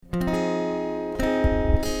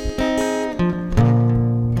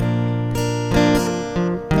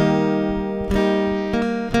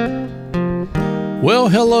Well,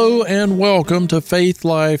 hello and welcome to Faith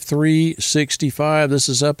Life 365. This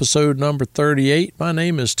is episode number 38. My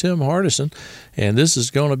name is Tim Hardison, and this is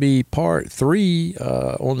going to be part 3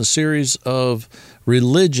 on the series of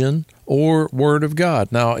Religion or Word of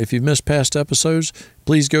God. Now, if you've missed past episodes,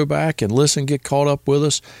 please go back and listen, get caught up with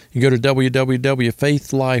us. You can go to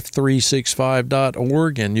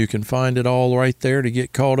www.faithlife365.org, and you can find it all right there to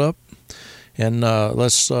get caught up. And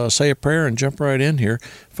let's say a prayer and jump right in here.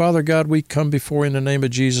 Father God, we come before you in the name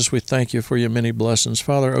of Jesus. We thank you for your many blessings.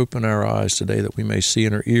 Father, open our eyes today that we may see,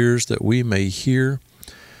 and our ears that we may hear.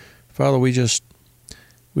 Father, we just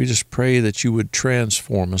pray that you would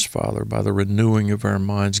transform us, Father, by the renewing of our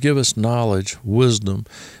minds. Give us knowledge, wisdom,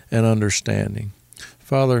 and understanding.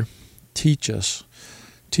 Father, teach us.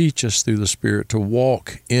 Teach us through the Spirit to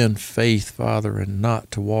walk in faith, Father, and not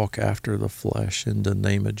to walk after the flesh. In the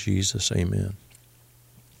name of Jesus, amen.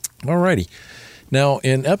 All righty. Now,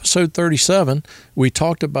 in episode 37, we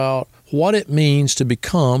talked about what it means to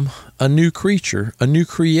become a new creature, a new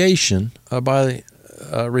creation by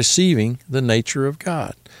receiving the nature of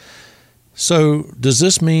God. So does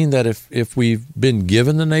this mean that if we've been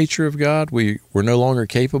given the nature of God, we're no longer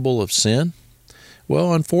capable of sin?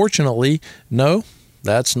 Well, unfortunately, no.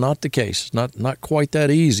 That's not the case. Not quite that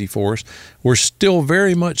easy for us. We're still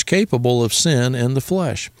very much capable of sin in the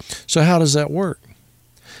flesh. So how does that work?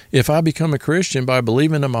 If I become a Christian by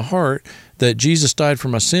believing in my heart that Jesus died for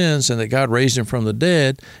my sins and that God raised him from the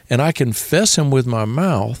dead, and I confess him with my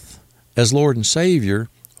mouth as Lord and Savior,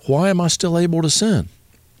 why am I still able to sin?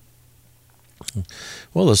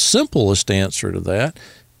 Well, the simplest answer to that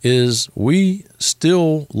is we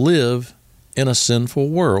still live in a sinful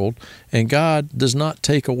world, and God does not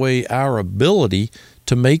take away our ability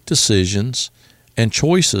to make decisions and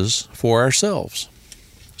choices for ourselves.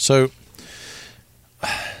 So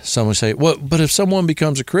someone say, well, but if someone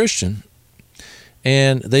becomes a Christian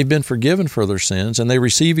and they've been forgiven for their sins and they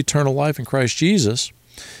receive eternal life in Christ Jesus,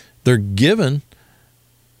 they're given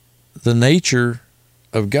the nature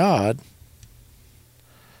of God.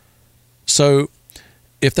 So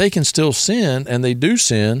if they can still sin and they do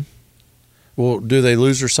sin, well, do they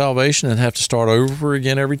lose their salvation and have to start over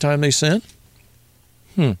again every time they sin?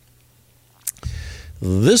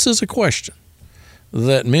 This is a question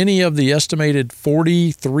that many of the estimated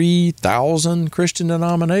 43,000 Christian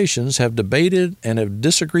denominations have debated and have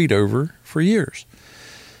disagreed over for years.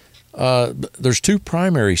 There's two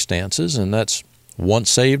primary stances, and that's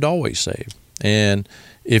once saved, always saved. And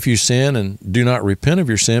if you sin and do not repent of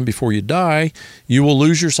your sin before you die, you will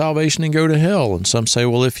lose your salvation and go to hell. And some say,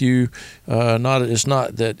 well, it's not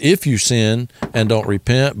that if you sin and don't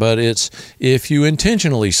repent, but it's if you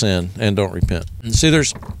intentionally sin and don't repent. And see,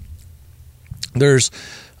 there's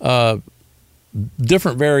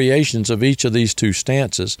different variations of each of these two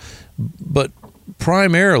stances, but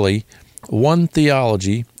primarily, one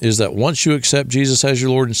theology is that once you accept Jesus as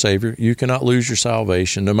your Lord and Savior, you cannot lose your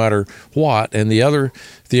salvation no matter what. And the other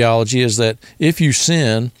theology is that if you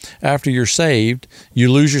sin after you're saved,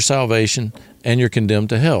 you lose your salvation and you're condemned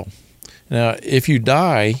to hell. Now, if you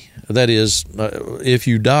die,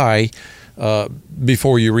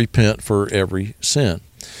 before you repent for every sin.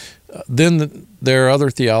 Then there are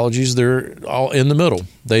other theologies, they're all in the middle.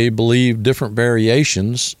 They believe different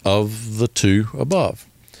variations of the two above.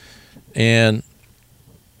 And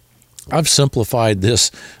I've simplified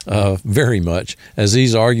this very much, as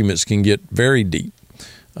these arguments can get very deep.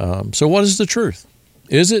 So what is the truth?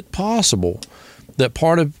 Is it possible that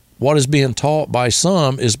part of what is being taught by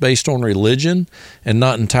some is based on religion and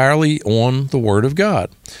not entirely on the Word of God?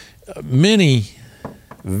 Many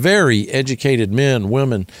very educated men,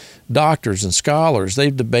 women, doctors, and scholars,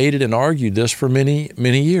 they've debated and argued this for many,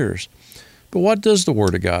 many years. But what does the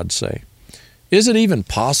Word of God say? Is it even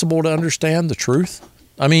possible to understand the truth?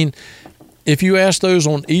 I mean, if you ask those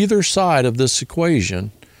on either side of this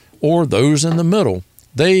equation or those in the middle,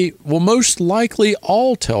 they will most likely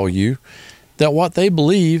all tell you that what they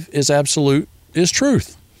believe is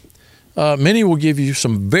truth. Many will give you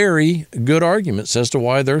some very good arguments as to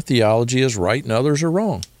why their theology is right and others are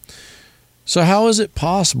wrong. So how is it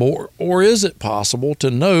possible, or is it possible to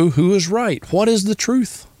know who is right? What is the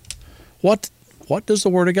truth? What does the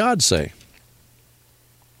Word of God say?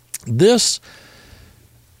 This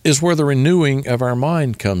is where the renewing of our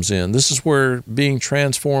mind comes in. This is where being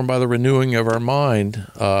transformed by the renewing of our mind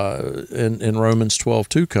in Romans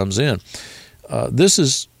 12:2 comes in. This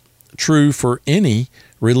is true for any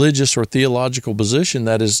religious or theological position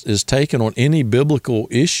that is taken on any biblical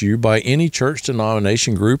issue by any church,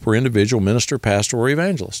 denomination, group, or individual minister, pastor, or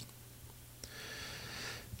evangelist.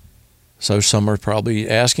 So some are probably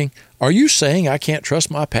asking, are you saying I can't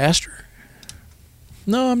trust my pastor?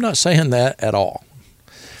 No, I'm not saying that at all.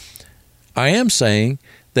 I am saying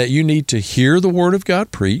that you need to hear the Word of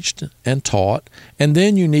God preached and taught, and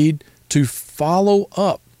then you need to follow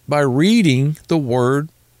up by reading the Word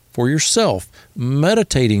for yourself,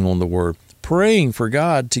 meditating on the Word, praying for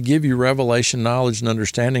God to give you revelation, knowledge, and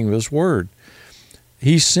understanding of His Word.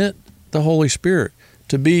 He sent the Holy Spirit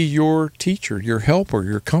to be your teacher, your helper,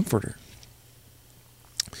 your comforter.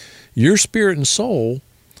 Your spirit and soul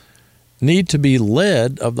need to be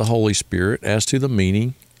led of the Holy Spirit as to the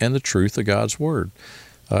meaning and the truth of God's Word.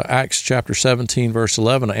 Acts chapter 17, verse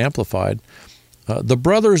 11, Amplified. The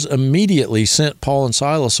brothers immediately sent Paul and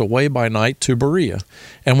Silas away by night to Berea.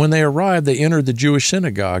 And when they arrived, they entered the Jewish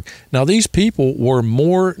synagogue. Now these people were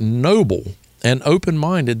more noble and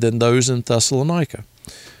open-minded than those in Thessalonica.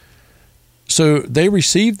 So they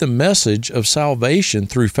received the message of salvation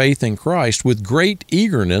through faith in Christ with great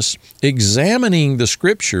eagerness, examining the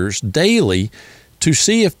Scriptures daily to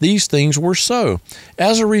see if these things were so.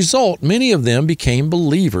 As a result, many of them became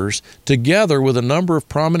believers, together with a number of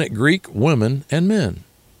prominent Greek women and men.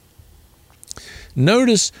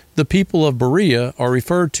 Notice the people of Berea are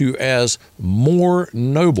referred to as more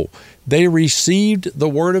noble. They received the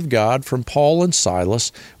Word of God from Paul and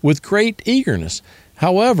Silas with great eagerness.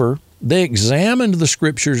 However, they examined the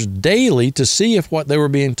Scriptures daily to see if what they were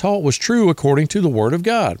being taught was true according to the Word of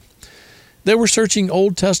God. They were searching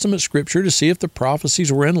Old Testament Scripture to see if the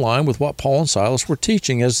prophecies were in line with what Paul and Silas were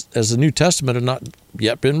teaching, as the New Testament had not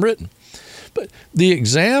yet been written. But the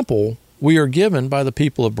example we are given by the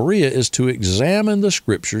people of Berea is to examine the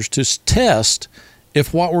Scriptures to test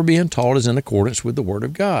if what we're being taught is in accordance with the Word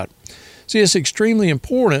of God. See, it's extremely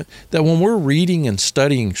important that when we're reading and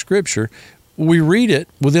studying Scripture, we read it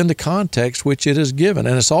within the context which it is given.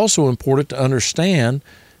 And it's also important to understand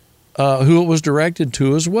who it was directed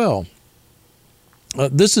to as well.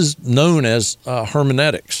 This is known as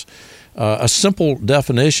hermeneutics. A simple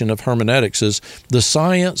definition of hermeneutics is the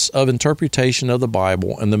science of interpretation of the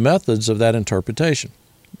Bible and the methods of that interpretation.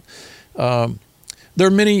 There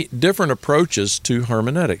are many different approaches to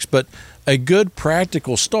hermeneutics, but a good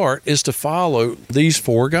practical start is to follow these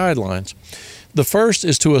 4 guidelines. The first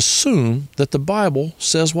is to assume that the Bible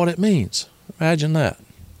says what it means. Imagine that.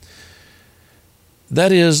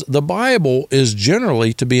 That is, the Bible is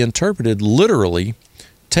generally to be interpreted literally,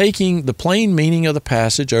 taking the plain meaning of the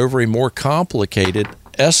passage over a more complicated,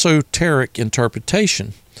 esoteric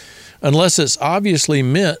interpretation, unless it's obviously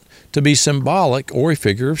meant to be symbolic or a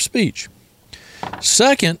figure of speech.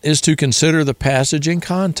 Second is to consider the passage in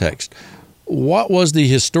context. What was the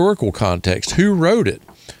historical context? Who wrote it?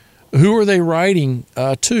 Who are they writing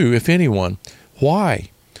to, if anyone? Why?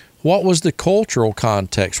 What was the cultural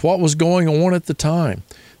context? What was going on at the time?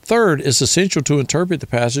 Third, it's essential to interpret the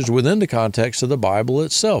passage within the context of the Bible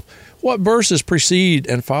itself. What verses precede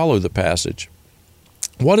and follow the passage?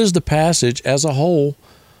 What is the passage as a whole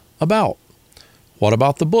about? What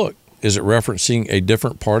about the book? Is it referencing a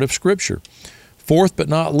different part of Scripture? Fourth but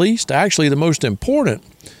not least, actually the most important,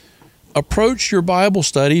 approach your Bible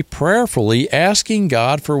study prayerfully, asking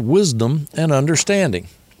God for wisdom and understanding.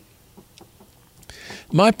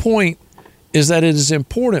 My point is that it is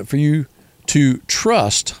important for you to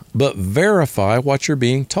trust but verify what you're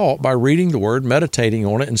being taught by reading the Word, meditating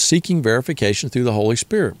on it, and seeking verification through the Holy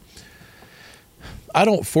Spirit. I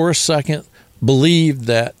don't for a second believe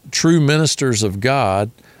that true ministers of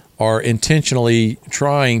God are intentionally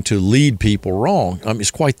trying to lead people wrong. I mean,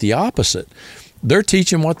 it's quite the opposite. They're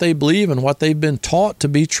teaching what they believe and what they've been taught to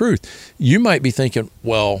be truth. You might be thinking,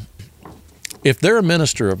 well, if they're a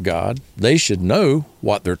minister of God, they should know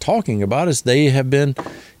what they're talking about, as they have been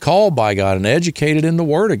called by God and educated in the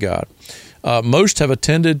Word of God. Most have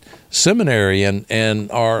attended seminary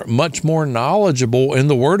and are much more knowledgeable in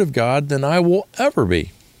the Word of God than I will ever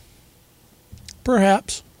be.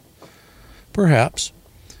 Perhaps.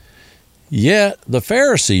 Yet the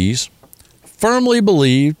Pharisees firmly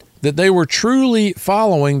believed that they were truly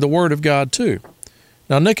following the Word of God too.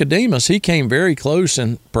 Now Nicodemus, he came very close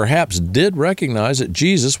and perhaps did recognize that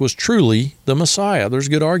Jesus was truly the Messiah. There's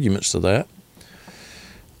good arguments to that.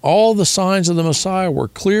 All the signs of the Messiah were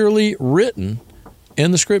clearly written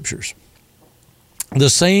in the Scriptures. The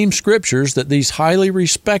same Scriptures that these highly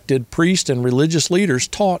respected priests and religious leaders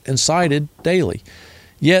taught and cited daily.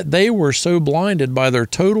 Yet they were so blinded by their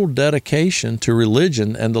total dedication to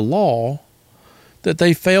religion and the law that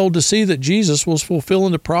they failed to see that Jesus was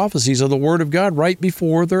fulfilling the prophecies of the Word of God right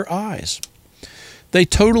before their eyes. They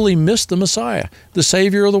totally missed the Messiah, the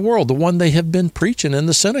Savior of the world, the one they have been preaching in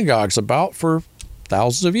the synagogues about for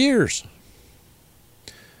thousands of years.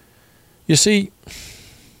 You see,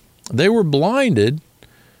 they were blinded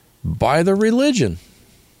by the religion.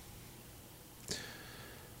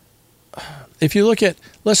 if you look at,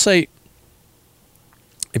 let's say,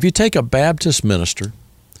 if you take a Baptist minister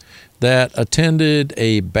that attended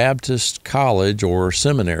a Baptist college or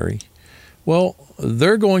seminary, well,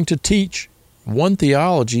 they're going to teach one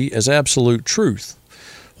theology as absolute truth,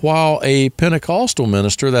 while a Pentecostal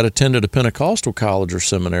minister that attended a Pentecostal college or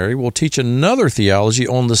seminary will teach another theology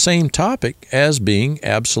on the same topic as being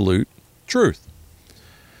absolute truth.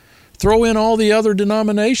 Throw in all the other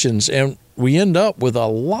denominations, and we end up with a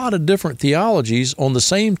lot of different theologies on the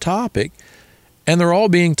same topic, and they're all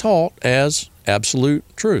being taught as absolute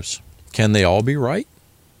truths. Can they all be right?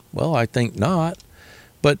 Well, I think not.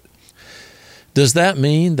 But does that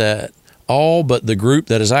mean that all but the group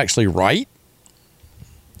that is actually right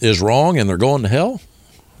is wrong and they're going to hell?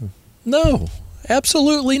 No,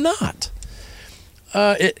 absolutely not.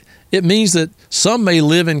 It means that some may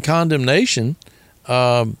live in condemnation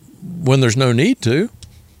when there's no need to.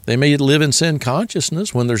 They may live in sin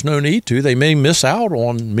consciousness when there's no need to. They may miss out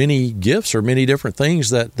on many gifts or many different things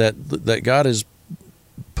that God has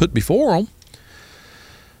put before them.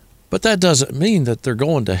 But that doesn't mean that they're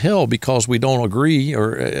going to hell because we don't agree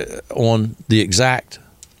or on the exact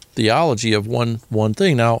theology of one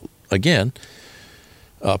thing. Now, again,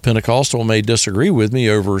 Pentecostal may disagree with me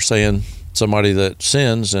over saying somebody that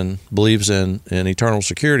sins and believes in eternal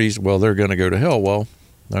securities, well, they're going to go to hell. Well,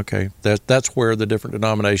 okay, that's where the different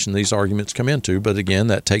denomination these arguments come into. But again,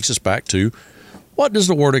 that takes us back to what does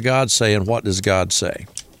the Word of God say and what does God say?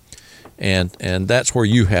 And that's where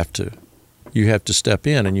you have to step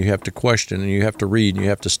in and you have to question and you have to read and you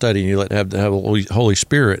have to study and you have to have the Holy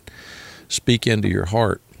Spirit speak into your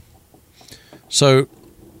heart. So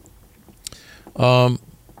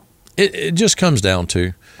it just comes down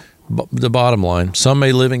to the bottom line. Some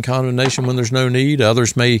may live in condemnation when there's no need.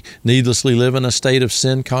 Others may needlessly live in a state of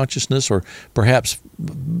sin consciousness, or perhaps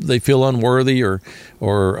they feel unworthy or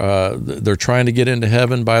they're trying to get into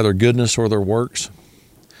heaven by their goodness or their works.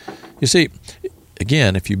 You see,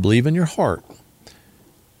 again, if you believe in your heart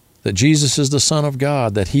that Jesus is the Son of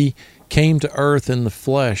God, that He came to earth in the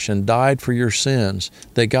flesh and died for your sins,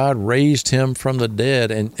 that God raised Him from the dead,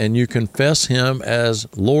 and you confess Him as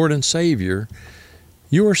Lord and Savior,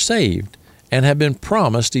 you are saved and have been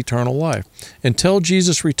promised eternal life. Until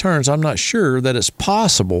Jesus returns, I'm not sure that it's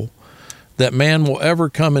possible that man will ever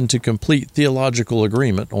come into complete theological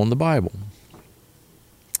agreement on the Bible.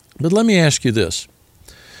 But let me ask you this.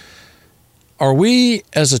 Are we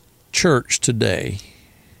as a church today,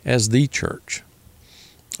 as the church,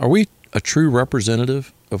 are we a true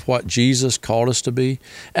representative of what Jesus called us to be?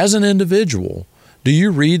 As an individual, do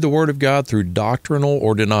you read the Word of God through doctrinal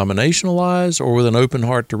or denominational eyes, or with an open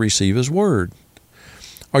heart to receive His Word?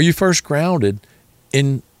 Are you first grounded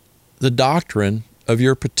in the doctrine of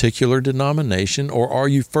your particular denomination, or are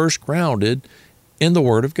you first grounded in the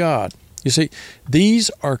Word of God? You see,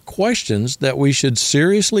 these are questions that we should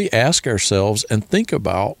seriously ask ourselves and think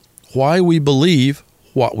about why we believe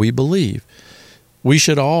what we believe. We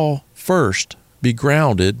should all first be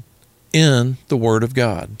grounded in the Word of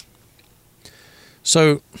God.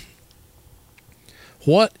 So,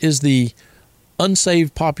 what is the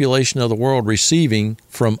unsaved population of the world receiving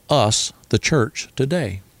from us, the church,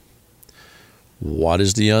 today? What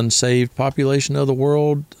is the unsaved population of the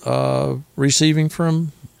world receiving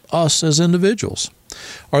from us as individuals?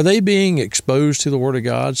 Are they being exposed to the Word of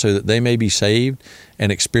God so that they may be saved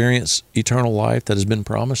and experience eternal life that has been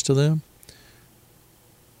promised to them?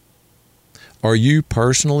 Are you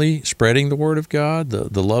personally spreading the Word of God,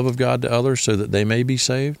 the love of God to others so that they may be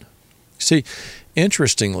saved? See,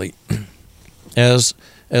 interestingly, as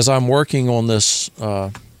I'm working on this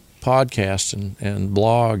podcast and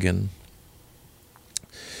blog, and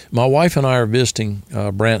my wife and I are visiting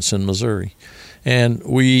Branson, Missouri, and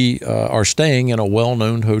we are staying in a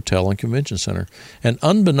well-known hotel and convention center. And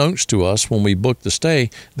unbeknownst to us, when we booked the stay,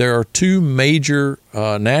 there are two major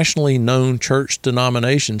nationally known church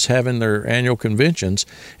denominations having their annual conventions,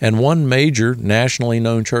 and one major nationally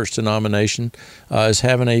known church denomination is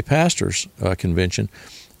having a pastor's convention.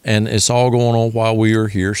 And it's all going on while we are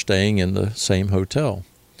here staying in the same hotel.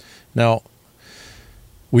 Now,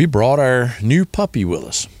 we brought our new puppy with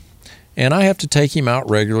us, and I have to take him out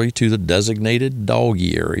regularly to the designated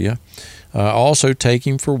doggy area. Also take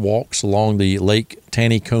him for walks along the Lake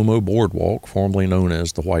Taneycomo Boardwalk, formerly known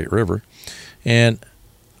as the White River. And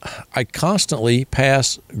I constantly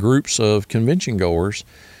pass groups of convention goers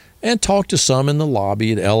and talk to some in the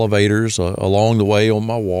lobby, at elevators, along the way on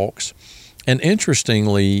my walks. And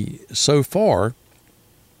interestingly, so far,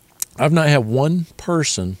 I've not had one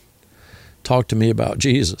person talk to me about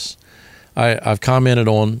Jesus. I've commented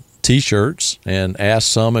on T-shirts and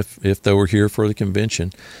asked some if they were here for the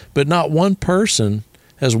convention, but not one person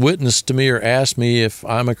has witnessed to me or asked me if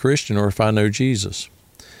I'm a Christian or if I know Jesus.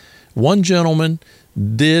 One gentleman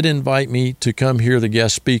did invite me to come hear the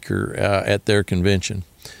guest speaker at their convention.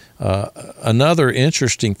 Another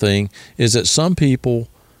interesting thing is that some people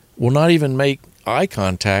will not even make eye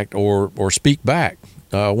contact or speak back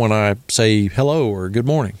when I say hello or good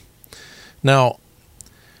morning. Now,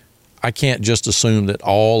 I can't just assume that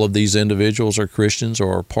all of these individuals are Christians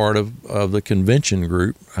or are part of the convention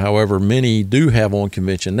group. However, many do have on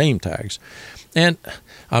convention name tags. And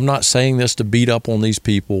I'm not saying this to beat up on these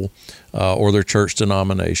people or their church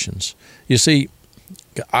denominations. You see,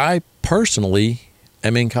 I personally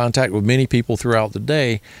am in contact with many people throughout the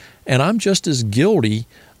day, and I'm just as guilty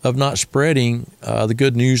of not spreading the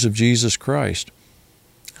good news of Jesus Christ.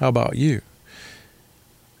 How about you?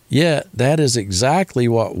 Yet, that is exactly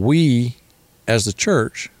what we, as the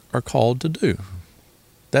church, are called to do.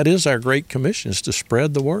 That is our great commission, is to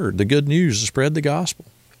spread the word, the good news, to spread the gospel.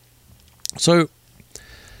 So,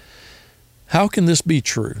 how can this be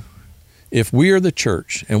true? If we are the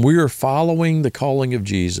church and we are following the calling of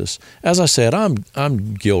Jesus, as I said,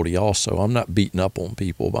 I'm guilty also. I'm not beating up on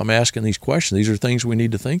people. I'm asking these questions. These are things we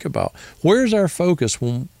need to think about. Where's our focus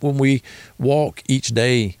when we walk each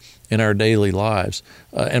day in our daily lives?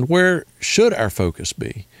 And where should our focus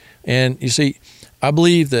be? And you see, I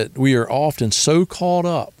believe that we are often so caught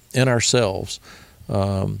up in ourselves,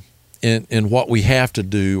 in what we have to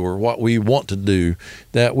do or what we want to do,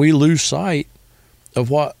 that we lose sight of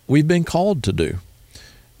what we've been called to do.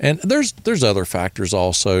 And there's other factors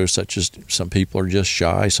also, such as some people are just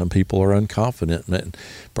shy, some people are unconfident, and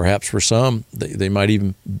perhaps for some they might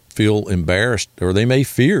even feel embarrassed, or they may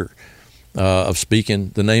fear of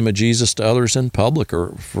speaking the name of Jesus to others in public,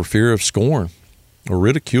 or for fear of scorn or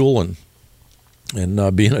ridicule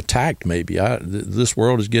and being attacked maybe. This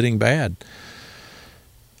world is getting bad.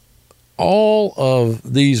 All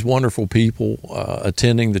of these wonderful people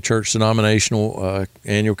attending the church denominational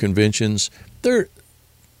annual conventions, they're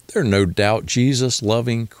no doubt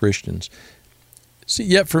Jesus-loving Christians. See,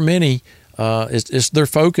 yet for many, it's their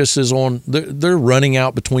focus is on, they're running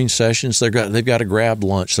out between sessions. They've got to grab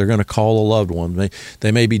lunch. They're going to call a loved one.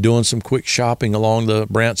 They may be doing some quick shopping along the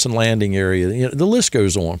Branson Landing area. You know, the list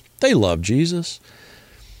goes on. They love Jesus.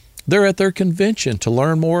 They're at their convention to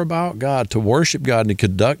learn more about God, to worship God, and to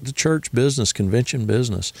conduct the church business, convention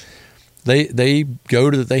business. They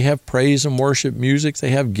have praise and worship music.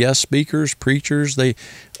 They have guest speakers, preachers.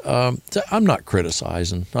 I'm not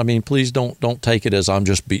criticizing. I mean, please don't take it as I'm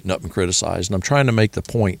just beating up and criticizing. I'm trying to make the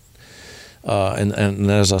point.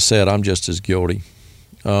 And as I said, I'm just as guilty.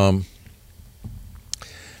 I'm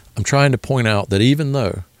trying to point out that even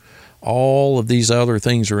though all of these other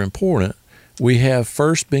things are important, we have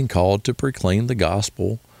first been called to proclaim the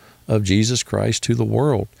gospel of Jesus Christ to the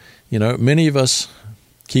world. You know, many of us,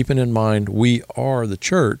 keeping in mind we are the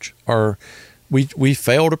church, we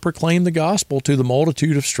fail to proclaim the gospel to the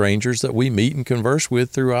multitude of strangers that we meet and converse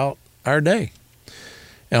with throughout our day.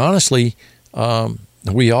 And honestly,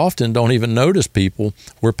 we often don't even notice people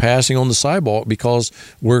we're passing on the sidewalk because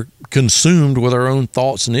we're consumed with our own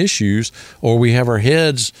thoughts and issues, or we have our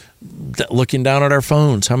heads looking down at our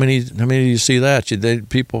phones. How many do you see that?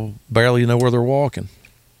 People barely know where they're walking.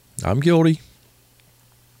 I'm guilty.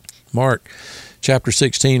 Mark chapter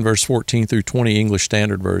 16, verse 14 through 20, English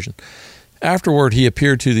Standard Version. Afterward, he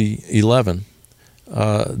appeared to the 11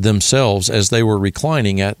 themselves as they were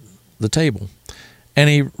reclining at the table. And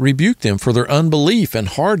he rebuked them for their unbelief and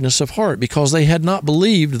hardness of heart, because they had not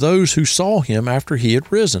believed those who saw him after he had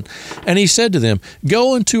risen. And he said to them,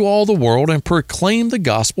 "Go into all the world and proclaim the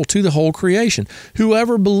gospel to the whole creation.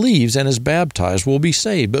 Whoever believes and is baptized will be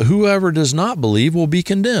saved, but whoever does not believe will be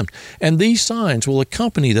condemned. And these signs will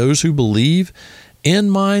accompany those who believe. In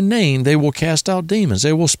my name they will cast out demons.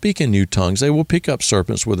 They will speak in new tongues. They will pick up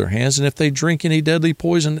serpents with their hands. And if they drink any deadly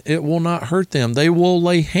poison, it will not hurt them. They will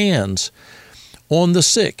lay hands on the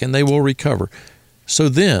sick, and they will recover." So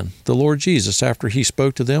then the Lord Jesus, after he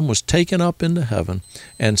spoke to them, was taken up into heaven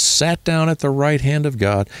and sat down at the right hand of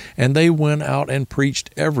God. And they went out and preached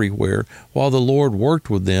everywhere, while the Lord worked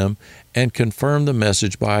with them and confirmed the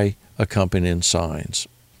message by accompanying signs.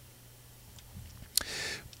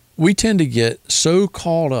 We tend to get so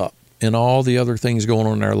caught up in all the other things going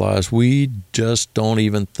on in our lives, we just don't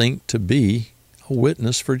even think to be a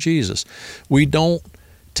witness for Jesus. We don't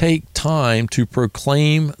take time to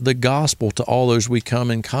proclaim the gospel to all those we come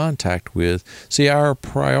in contact with. See, our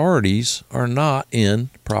priorities are not in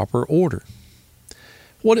proper order.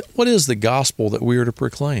 What is the gospel that we are to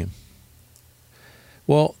proclaim?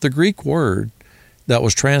 Well, the Greek word that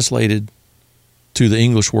was translated to the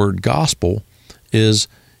English word gospel is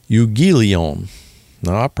euangelion.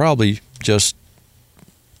 Now, I probably just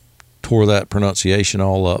tore that pronunciation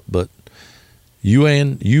all up, but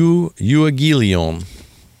euangelion.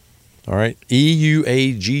 All right,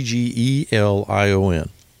 Euaggelion.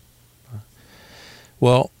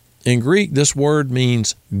 Well, in Greek, this word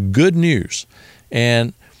means good news,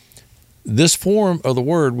 and this form of the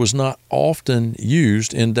word was not often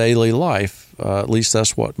used in daily life. At least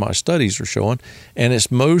that's what my studies are showing, and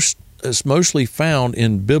it's mostly found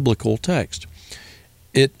in biblical text.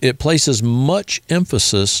 It places much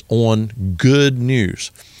emphasis on good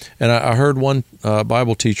news. And I heard one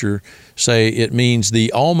Bible teacher say it means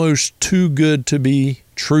the almost too good to be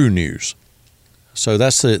true news. So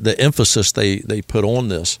that's the emphasis they put on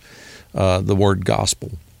this, the word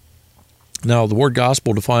gospel. Now, the word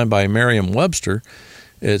gospel defined by Merriam-Webster,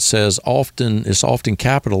 it says it's often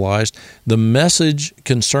capitalized, the message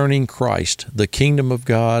concerning Christ, the kingdom of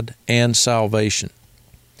God, and salvation.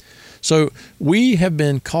 So we have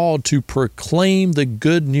been called to proclaim the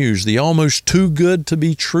good news, the almost too good to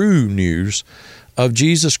be true news of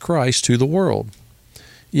Jesus Christ to the world.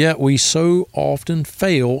 Yet we so often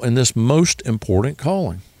fail in this most important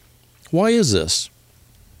calling. Why is this?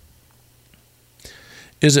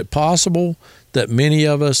 Is it possible that many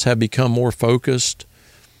of us have become more focused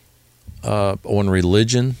on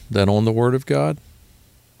religion than on the Word of God?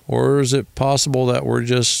 Or is it possible that we're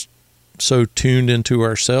just so tuned into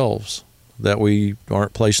ourselves that we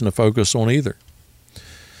aren't placing a focus on either?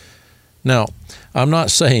 Now, I'm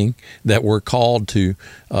not saying that we're called to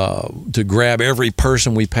grab every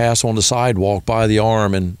person we pass on the sidewalk by the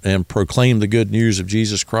arm and proclaim the good news of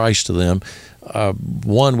Jesus Christ to them.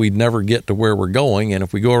 One, we'd never get to where we're going, and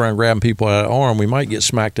if we go around grabbing people by the arm, we might get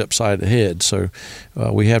smacked upside the head. So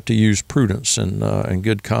we have to use prudence and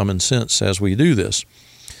good common sense as we do this.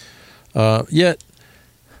 Yet,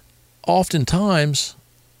 oftentimes,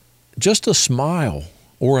 just a smile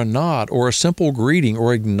or a nod or a simple greeting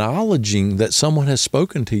or acknowledging that someone has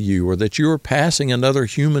spoken to you or that you are passing another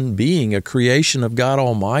human being, a creation of God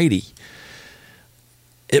Almighty,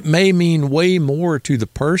 it may mean way more to the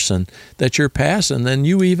person that you're passing than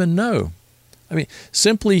you even know. I mean,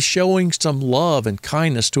 simply showing some love and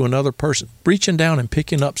kindness to another person, reaching down and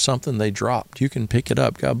picking up something they dropped. You can pick it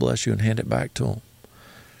up, God bless you, and hand it back to them.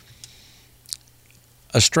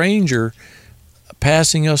 A stranger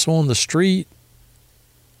passing us on the street,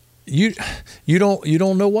 you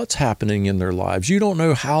don't know what's happening in their lives. You don't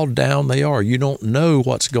know how down they are. You don't know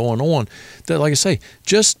what's going on. That, like I say,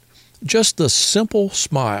 just the simple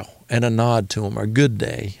smile and a nod to them, a good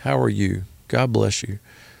day, how are you, God bless you.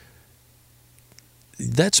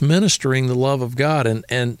 That's ministering the love of God.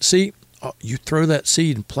 And see, you throw that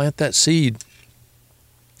seed and plant that seed,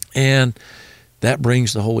 and that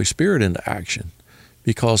brings the Holy Spirit into action.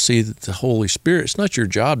 Because, see, the Holy Spirit, it's not your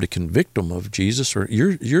job to convict them of Jesus, or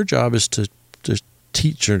your job is to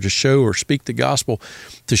teach or to show or speak the gospel,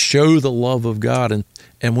 to show the love of God.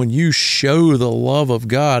 And when you show the love of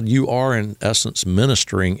God, you are, in essence,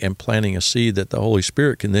 ministering and planting a seed that the Holy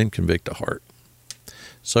Spirit can then convict a heart.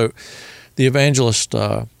 So the evangelist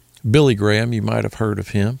Billy Graham, you might have heard of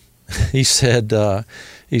him, he said,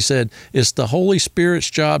 it's the Holy Spirit's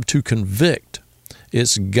job to convict.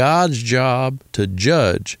 It's God's job to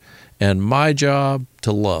judge, and my job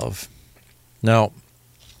to love. Now,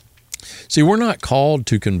 see, we're not called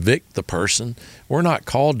to convict the person. We're not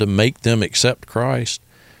called to make them accept Christ.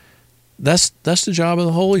 That's the job of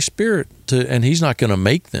the Holy Spirit, and He's not going to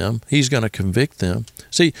make them. He's going to convict them.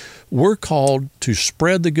 See, we're called to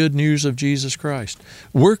spread the good news of Jesus Christ.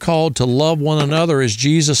 We're called to love one another as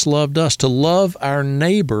Jesus loved us, to love our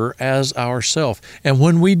neighbor as ourselves. And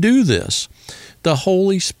when we do this, the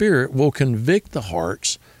Holy Spirit will convict the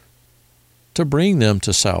hearts to bring them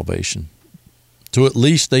to salvation. To at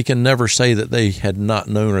least they can never say that they had not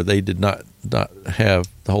known or they did not have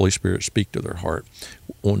the Holy Spirit speak to their heart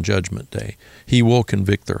on Judgment Day. He will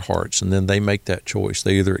convict their hearts, and then they make that choice.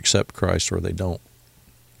 They either accept Christ or they don't.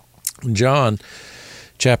 John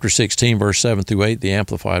chapter 16, verse 7 through 8, the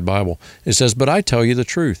Amplified Bible, it says, "But I tell you the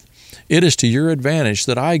truth. It is to your advantage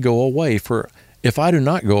that I go away, for if I do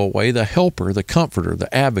not go away, the helper, the comforter,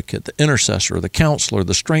 the advocate, the intercessor, the counselor,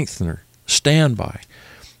 the strengthener, standby,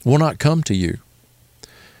 will not come to you.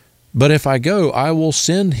 But if I go, I will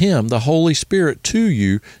send him, the Holy Spirit, to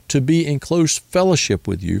you to be in close fellowship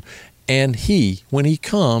with you. And he, when he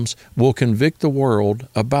comes, will convict the world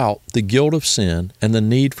about the guilt of sin and the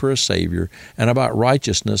need for a Savior, and about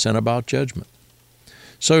righteousness and about judgment."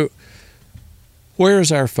 So, where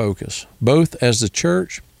is our focus, both as the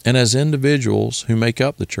church and as individuals who make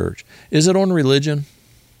up the church? Is it on religion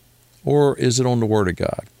or is it on the Word of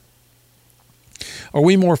God? Are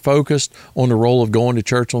we more focused on the role of going to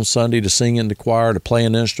church on Sunday, to sing in the choir, to play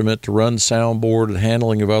an instrument, to run the soundboard, and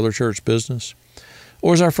handling of other church business?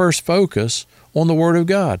 Or is our first focus on the Word of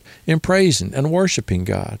God, in praising and worshiping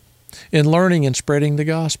God, in learning and spreading the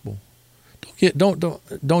gospel?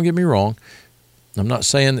 Don't get me wrong. I'm not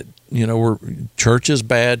saying that church is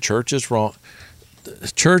bad, church is wrong.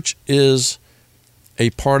 Church is a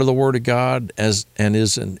part of the Word of God and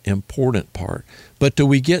is an important part. But do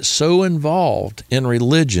we get so involved in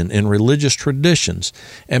religion, in religious traditions,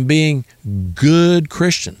 and being good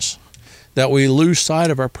Christians that we lose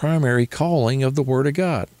sight of our primary calling of the Word of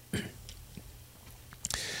God?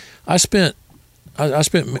 I spent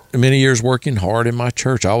many years working hard in my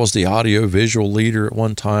church. I was the audio-visual leader at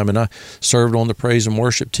one time, and I served on the praise and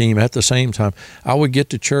worship team at the same time. I would get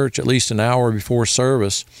to church at least an hour before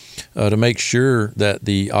service to make sure that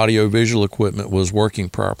the audio-visual equipment was working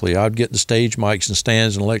properly. I'd get the stage mics and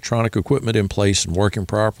stands and electronic equipment in place and working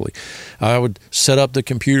properly. I would set up the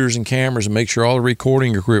computers and cameras and make sure all the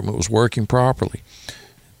recording equipment was working properly.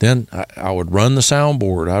 Then I would run the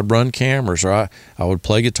soundboard, I'd run cameras, or I would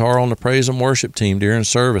play guitar on the praise and worship team during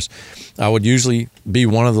service. I would usually be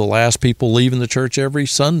one of the last people leaving the church every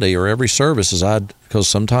Sunday or every service, because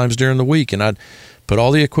sometimes during the week, and I'd put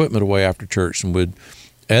all the equipment away after church and would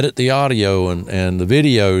edit the audio and the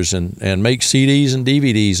videos and make CDs and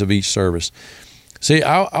DVDs of each service. See,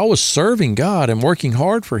 I was serving God and working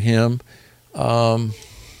hard for Him and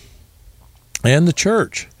the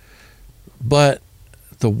church, but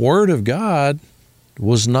the Word of God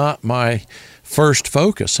was not my first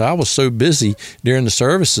focus. I was so busy during the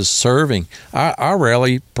services serving. I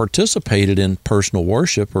rarely participated in personal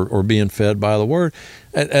worship or being fed by the Word,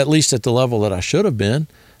 at least at the level that I should have been.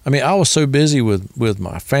 I mean, I was so busy with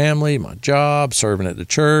my family, my job, serving at the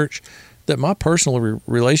church, that my personal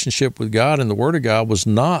relationship with God and the Word of God was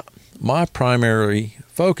not my primary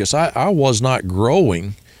focus. I was not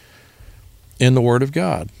growing in the Word of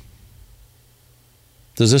God.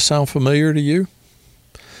 Does this sound familiar to you?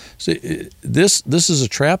 See, this is a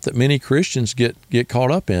trap that many Christians get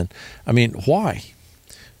caught up in. I mean, why?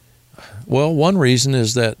 Well, one reason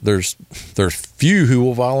is that there's few who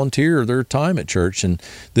will volunteer their time at church, and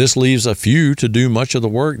this leaves a few to do much of the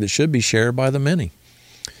work that should be shared by the many.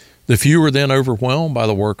 The few are then overwhelmed by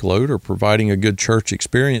the workload or providing a good church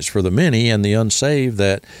experience for the many, and the unsaved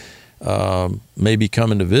that may be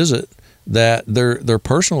coming to visit, that their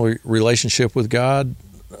personal relationship with God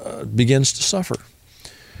begins to suffer.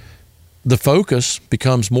 The focus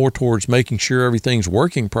becomes more towards making sure everything's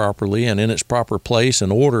working properly and in its proper place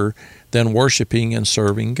and order than worshiping and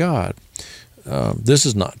serving God. This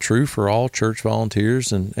is not true for all church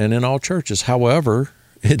volunteers and in all churches. However,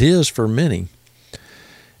 it is for many.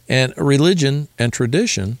 And religion and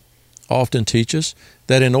tradition often teach us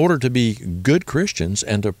that in order to be good Christians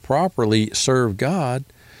and to properly serve God,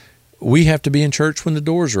 we have to be in church when the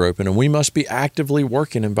doors are open, and we must be actively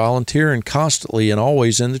working and volunteering constantly and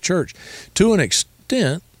always in the church. To an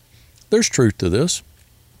extent, there's truth to this,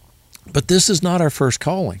 but this is not our first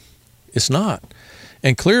calling. It's not.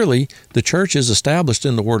 And clearly, the church is established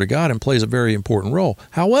in the Word of God and plays a very important role.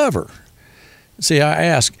 However, see, I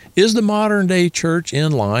ask, is the modern day church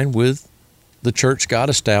in line with the church God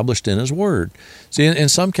established in His Word? See, in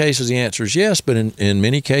some cases the answer is yes, but in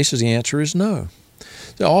many cases the answer is no.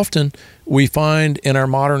 Often we find in our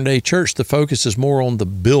modern day church the focus is more on the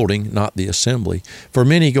building, not the assembly. For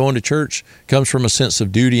many, going to church comes from a sense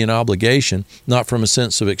of duty and obligation, not from a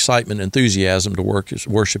sense of excitement and enthusiasm to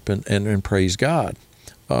worship and praise God.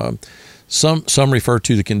 Some refer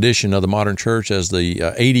to the condition of the modern church as the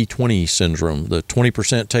 80-20 syndrome. The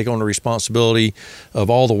 20% take on the responsibility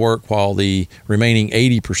of all the work while the remaining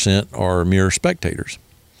 80% are mere spectators.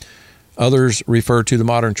 Others refer to the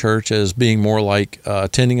modern church as being more like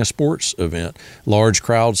attending a sports event. Large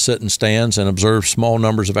crowds sit in stands and observe small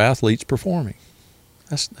numbers of athletes performing.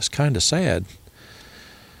 That's kind of sad.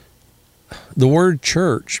 The word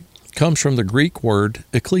church comes from the Greek word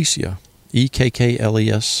ekklesia,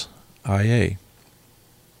 E-K-K-L-E-S-I-A.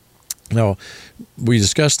 Now, we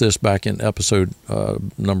discussed this back in episode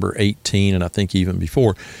number 18, and I think even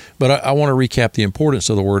before, but I want to recap the importance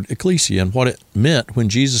of the word ekklesia and what it meant when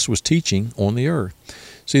Jesus was teaching on the earth.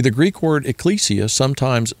 See, the Greek word ekklesia,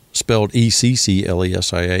 sometimes spelled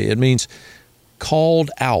E-C-C-L-E-S-I-A, it means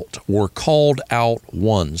called out or called out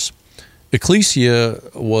ones. Ecclesia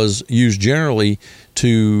was used generally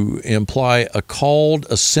to imply a called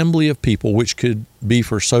assembly of people, which could be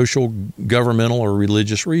for social, governmental, or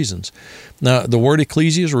religious reasons. Now, the word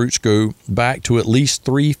ecclesia's roots go back to at least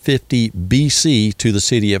 350 BC to the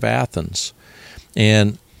city of Athens,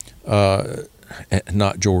 and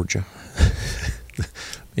not Georgia.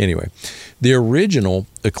 Anyway, the original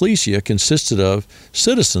ecclesia consisted of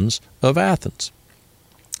citizens of Athens.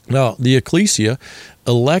 Now, the ecclesia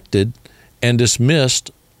elected and dismissed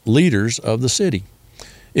leaders of the city.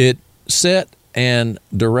 It set and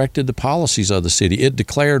directed the policies of the city. It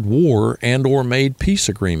declared war and or made peace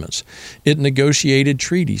agreements. It negotiated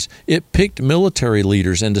treaties. It picked military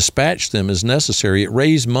leaders and dispatched them as necessary. It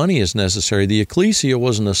raised money as necessary. The ecclesia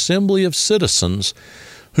was an assembly of citizens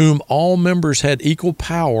whom all members had equal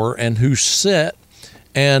power and who set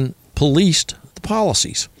and policed the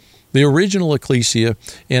policies. The original ecclesia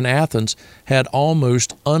in Athens had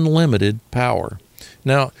almost unlimited power.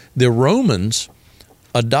 Now, the Romans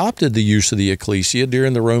adopted the use of the ecclesia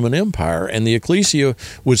during the Roman Empire, and the ecclesia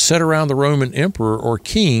would sit around the Roman emperor or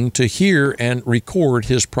king to hear and record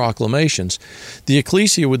his proclamations. The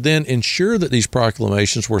ecclesia would then ensure that these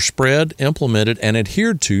proclamations were spread, implemented, and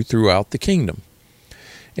adhered to throughout the kingdom.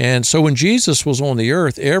 And so when Jesus was on the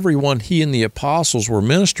earth, everyone he and the apostles were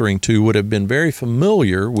ministering to would have been very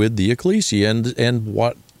familiar with the ecclesia and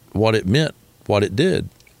what it meant, what it did,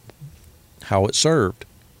 how it served.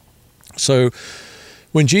 So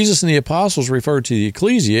when Jesus and the apostles referred to the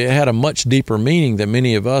ecclesia, it had a much deeper meaning than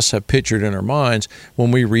many of us have pictured in our minds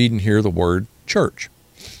when we read and hear the word church.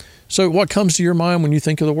 So what comes to your mind when you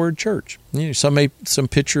think of the word church? Some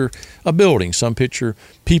picture a building, some picture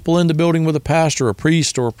people in the building with a pastor, a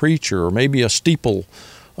priest, or a preacher, or maybe a steeple.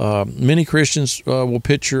 Many Christians will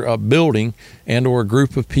picture a building and or a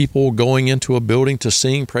group of people going into a building to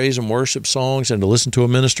sing praise and worship songs and to listen to a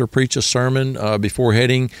minister preach a sermon before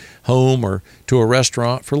heading home or to a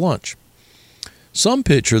restaurant for lunch. Some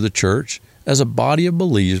picture the church as a body of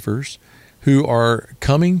believers who are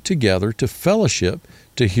coming together to fellowship,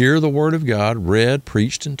 to hear the Word of God read,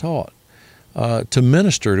 preached, and taught, to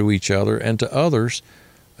minister to each other and to others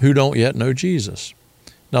who don't yet know Jesus.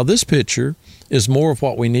 Now, this picture is more of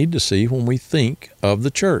what we need to see when we think of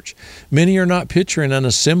the church. Many are not picturing an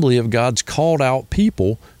assembly of God's called out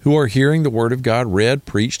people who are hearing the Word of God read,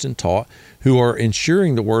 preached, and taught, who are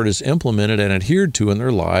ensuring the Word is implemented and adhered to in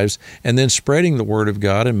their lives, and then spreading the Word of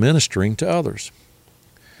God and ministering to others.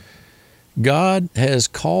 God has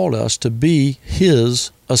called us to be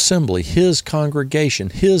His assembly, His congregation,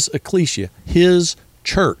 His ecclesia, His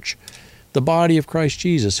church, the body of Christ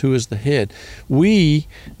Jesus, who is the head. We,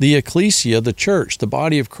 the ecclesia, the church, the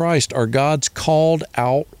body of Christ, are God's called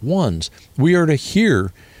out ones. We are to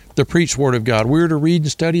hear the preached Word of God. We are to read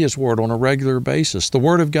and study His Word on a regular basis. The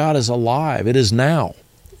Word of God is alive. It is now.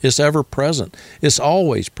 It's ever present. It's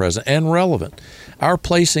always present and relevant. Our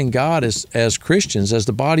place in God as Christians, as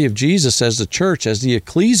the body of Jesus, as the church, as the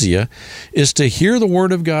ecclesia, is to hear the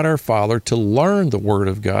Word of God our Father, to learn the Word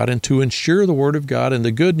of God, and to ensure the Word of God and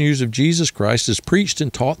the good news of Jesus Christ is preached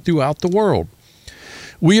and taught throughout the world.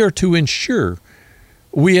 We are to ensure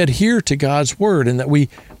we adhere to God's Word and that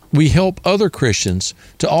we help other Christians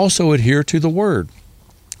to also adhere to the Word.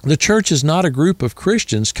 The church is not a group of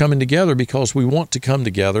Christians coming together because we want to come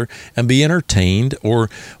together and be entertained or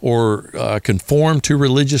conform to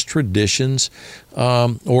religious traditions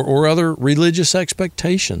or other religious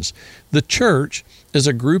expectations. The church is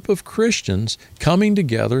a group of Christians coming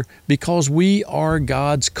together because we are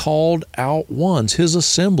God's called out ones, His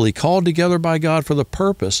assembly, called together by God for the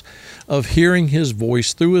purpose of hearing His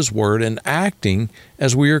voice through His Word and acting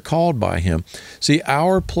as we are called by Him. See,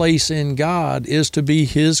 our place in God is to be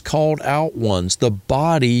His called out ones, the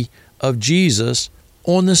body of Jesus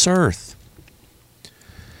on this earth.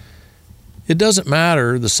 It doesn't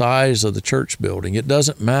matter the size of the church building. It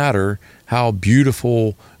doesn't matter how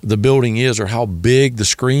beautiful the building is or how big the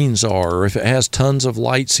screens are, or if it has tons of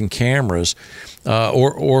lights and cameras,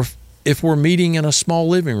 or if we're meeting in a small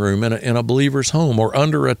living room in a believer's home or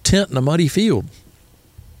under a tent in a muddy field.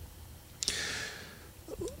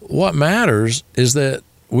 What matters is that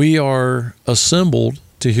we are assembled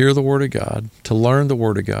to hear the Word of God, to learn the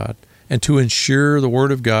Word of God, and to ensure the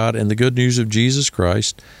Word of God and the good news of Jesus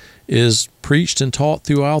Christ is preached and taught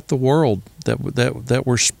throughout the world, that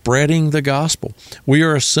we're spreading the gospel. We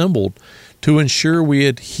are assembled to ensure we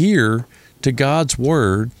adhere to God's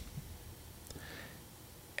Word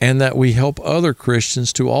and that we help other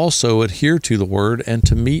Christians to also adhere to the Word and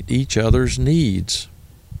to meet each other's needs.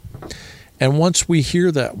 And once we hear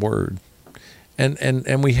that Word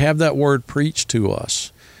and we have that Word preached to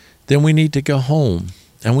us, then we need to go home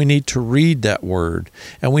And we need to read that Word.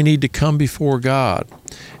 And we need to come before God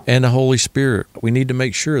and the Holy Spirit. We need to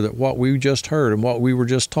make sure that what we just heard and what we were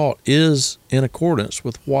just taught is in accordance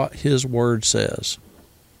with what His Word says.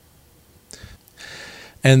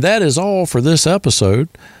 And that is all for this episode.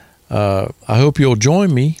 I hope you'll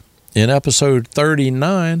join me in episode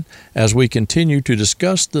 39 as we continue to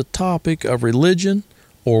discuss the topic of religion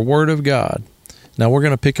or Word of God. Now we're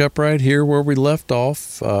going to pick up right here where we left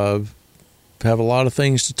off. Have a lot of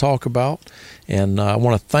things to talk about, and I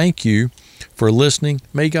want to thank you for listening.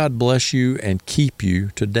 May God bless you and keep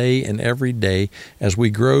you today and every day as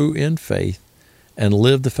we grow in faith and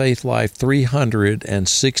live the faith life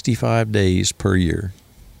 365 days per year.